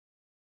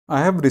I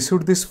have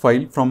received this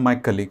file from my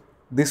colleague.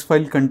 This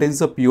file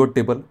contains a pivot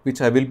table which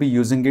I will be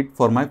using it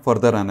for my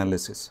further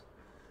analysis.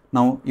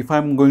 Now, if I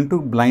am going to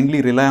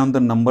blindly rely on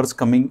the numbers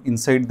coming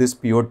inside this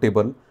pivot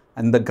table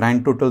and the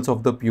grand totals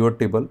of the pivot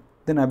table,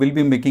 then I will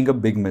be making a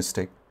big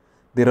mistake.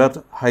 There are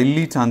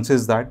highly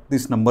chances that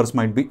these numbers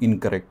might be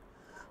incorrect.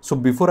 So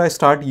before I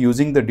start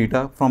using the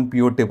data from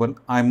pivot table,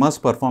 I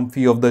must perform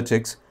few of the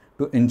checks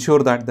to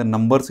ensure that the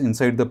numbers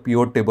inside the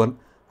pivot table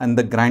and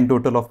the grand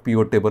total of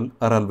pivot table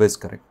are always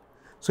correct.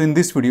 So in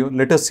this video,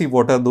 let us see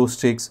what are those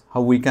checks,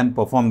 how we can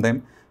perform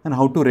them, and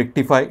how to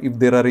rectify if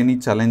there are any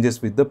challenges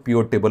with the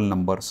pivot table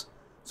numbers.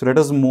 So let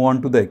us move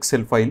on to the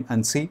Excel file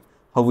and see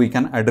how we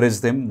can address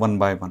them one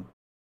by one.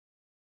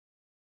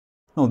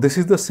 Now this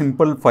is the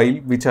simple file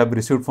which I have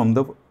received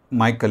from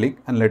my colleague,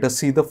 and let us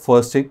see the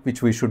first check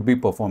which we should be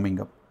performing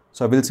up.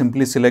 So I will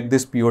simply select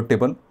this pivot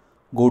table,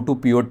 go to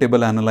pivot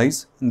table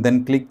analyze, and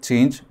then click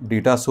change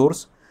data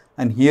source,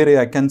 and here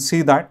I can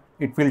see that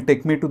it will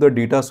take me to the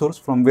data source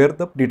from where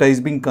the data is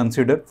being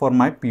considered for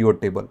my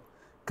pivot table.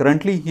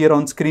 Currently here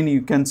on screen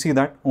you can see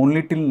that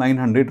only till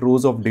 900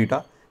 rows of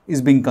data is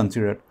being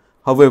considered.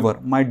 However,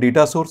 my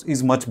data source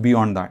is much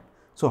beyond that.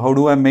 So how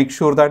do I make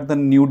sure that the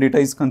new data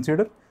is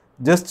considered?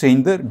 Just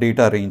change the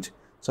data range.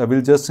 So I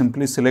will just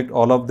simply select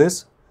all of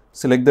this,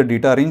 select the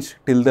data range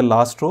till the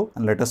last row,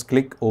 and let us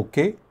click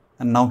OK.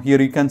 And now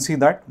here you can see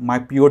that my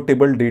pivot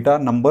table data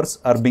numbers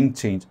are being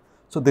changed.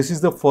 So this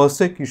is the first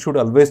check. You should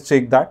always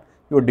check that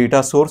your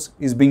data source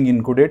is being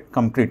encoded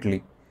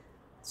completely.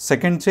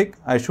 Second check,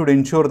 I should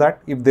ensure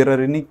that if there are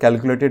any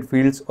calculated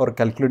fields or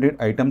calculated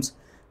items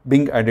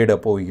being added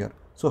up over here.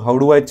 So how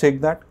do I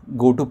check that?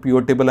 Go to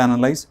pivot table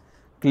analyze,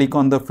 click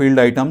on the field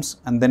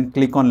items, and then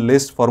click on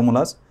list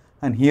formulas,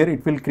 and here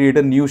it will create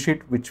a new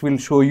sheet which will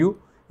show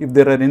you if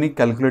there are any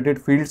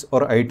calculated fields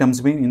or items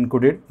being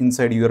encoded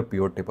inside your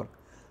pivot table.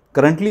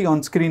 Currently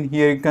on screen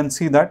here you can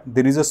see that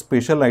there is a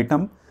special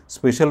item,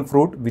 special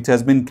fruit, which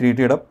has been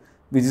created up,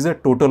 which is a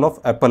total of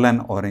apple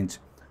and orange.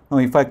 Now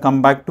if I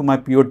come back to my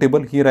pivot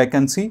table, here I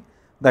can see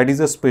that is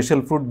a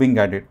special fruit being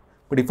added.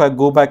 But if I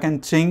go back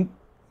and change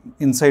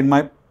inside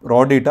my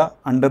raw data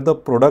under the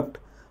product,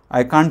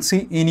 I can't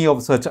see any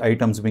of such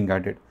items being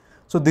added.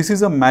 So this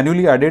is a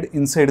manually added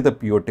inside the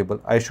pivot table.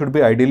 I should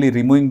be ideally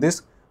removing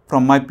this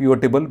from my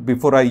pivot table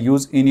before I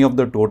use any of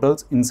the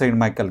totals inside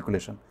my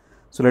calculation.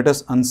 So let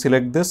us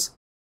unselect this,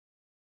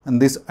 and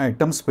this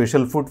item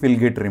special fruit will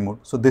get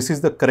removed. So this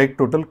is the correct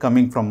total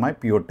coming from my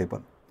pivot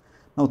table.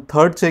 Now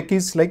third check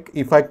is like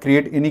if I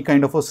create any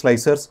kind of a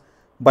slicers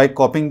by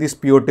copying this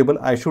pivot table,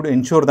 I should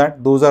ensure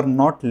that those are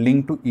not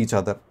linked to each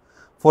other.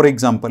 For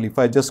example, if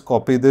I just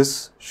copy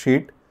this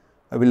sheet,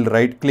 I will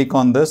right click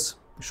on this,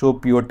 show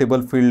pivot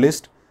table field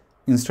list.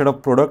 Instead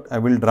of product, I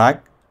will drag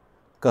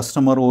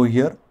customer over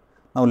here.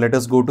 Now let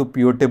us go to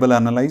pivot table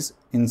analyze,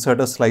 insert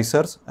a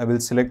slicers. I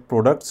will select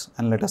products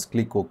and let us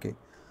click OK.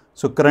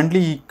 So currently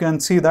you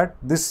can see that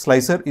this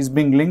slicer is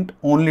being linked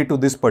only to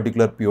this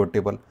particular pivot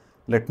table.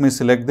 Let me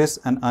select this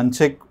and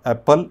uncheck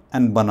apple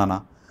and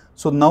banana.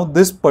 So now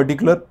this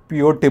particular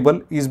pivot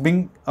table is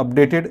being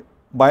updated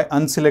by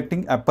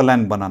unselecting apple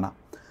and banana.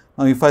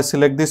 Now if I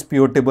select this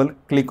pivot table,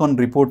 click on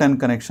report and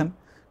connection.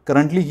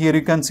 Currently here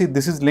you can see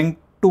this is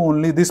linked to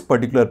only this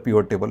particular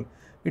pivot table.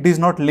 It is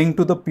not linked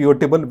to the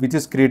pivot table which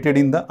is created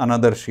in the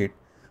another sheet.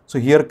 So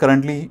here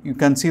currently you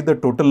can see the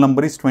total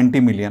number is 20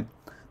 million.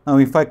 Now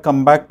if I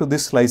come back to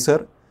this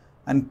slicer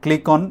and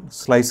click on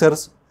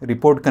slicers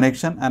report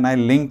connection, and I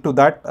link to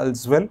that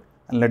as well,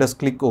 and let us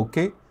click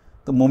OK.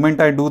 The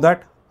moment I do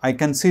that, I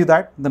can see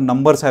that the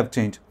numbers have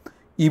changed.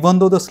 Even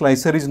though the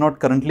slicer is not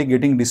currently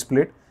getting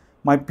displayed,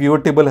 my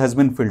pivot table has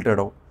been filtered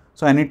out.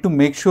 So I need to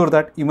make sure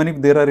that even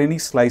if there are any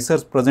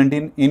slicers present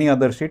in any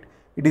other sheet,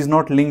 it is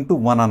not linked to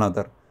one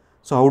another.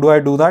 So how do I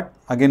do that?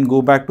 Again,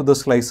 go back to the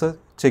slicer,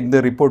 check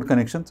the report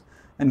connections,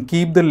 and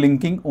keep the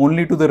linking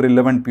only to the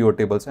relevant pivot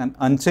tables and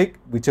uncheck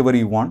whichever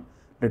you want.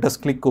 Let us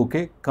click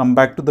OK, come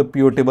back to the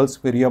pivot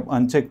tables where you have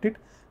unchecked it,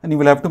 and you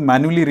will have to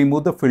manually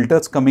remove the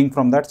filters coming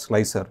from that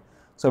slicer.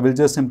 So I will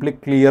just simply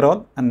clear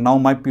all, and now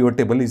my pivot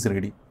table is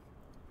ready.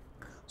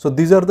 So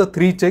these are the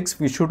three checks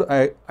we should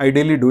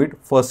ideally do it.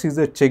 First is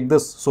check the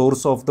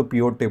source of the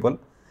pivot table.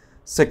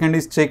 Second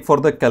is check for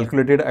the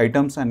calculated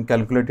items and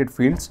calculated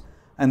fields.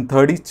 And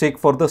third is check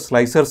for the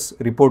slicers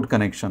report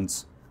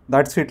connections.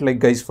 That's it, like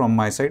guys, from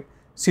my side.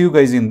 See you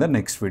guys in the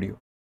next video.